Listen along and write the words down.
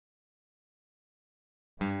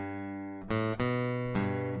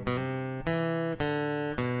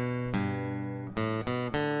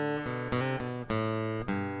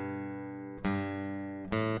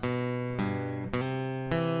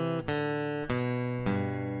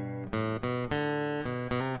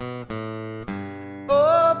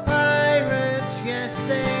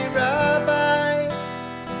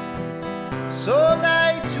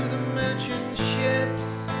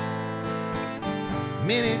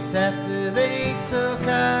minutes after they took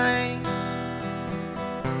I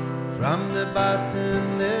from the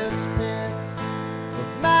bottomless pits,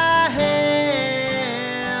 but my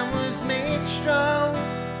hand was made strong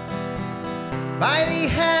by the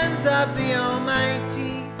hands of the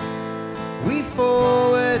Almighty. We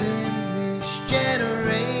forward in this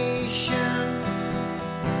generation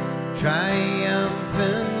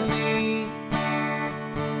triumphantly.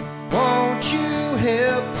 Won't you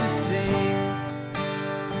help to sing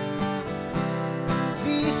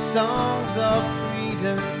these songs of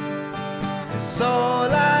freedom? 'Cause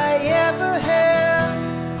all I ever had,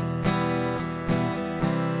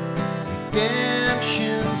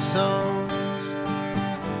 redemption songs,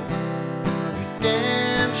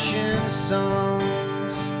 redemption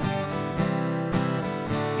songs.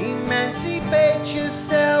 Emancipate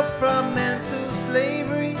yourself from mental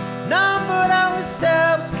slavery. None but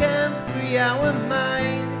ourselves can free our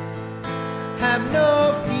minds. Have no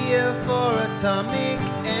fear for atomic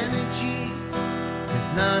energy, 'cause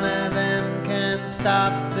none of them can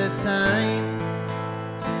stop the time.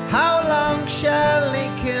 How long shall they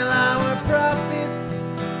kill our prophets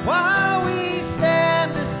while we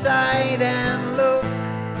stand aside and look?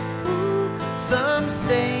 Some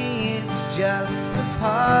say it's just a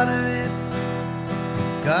part of it.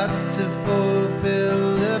 We've got to fulfill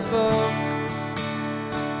the book.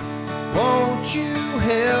 Won't you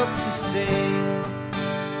help to sing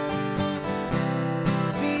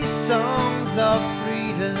these songs of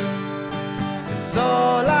freedom? 'Cause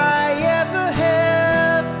all I ever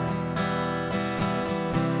had,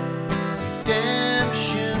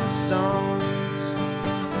 redemption songs,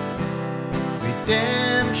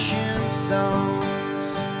 redemption songs,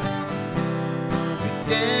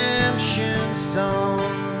 redemption songs.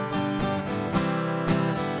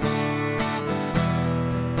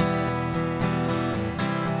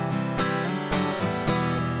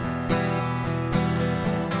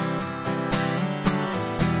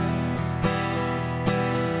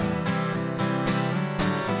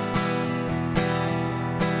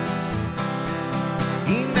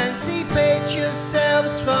 Emancipate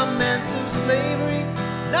yourselves from mental slavery.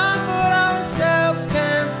 None but ourselves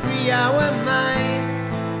can free our minds.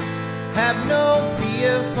 Have no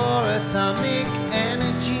fear for atomic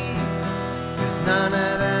energy, 'cause none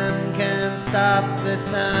of them can stop the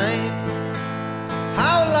time.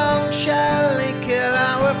 How long shall they kill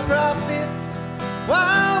our prophets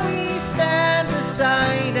while we stand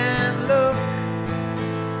aside and look?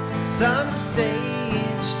 Some say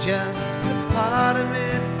it's just a part of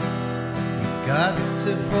it. You've got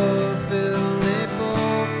to fulfill the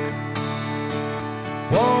book.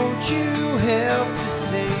 Won't you help to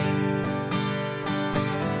sing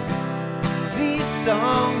these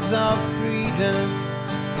songs of freedom?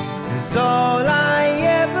 'Cause all I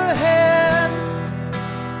ever had,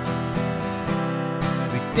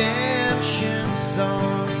 redemption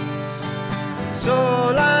songs. 'Cause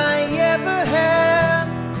all I ever had,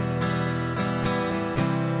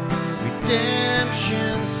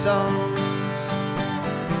 redemption songs,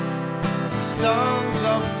 songs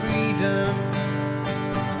of freedom,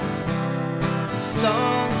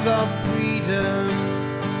 songs of freedom.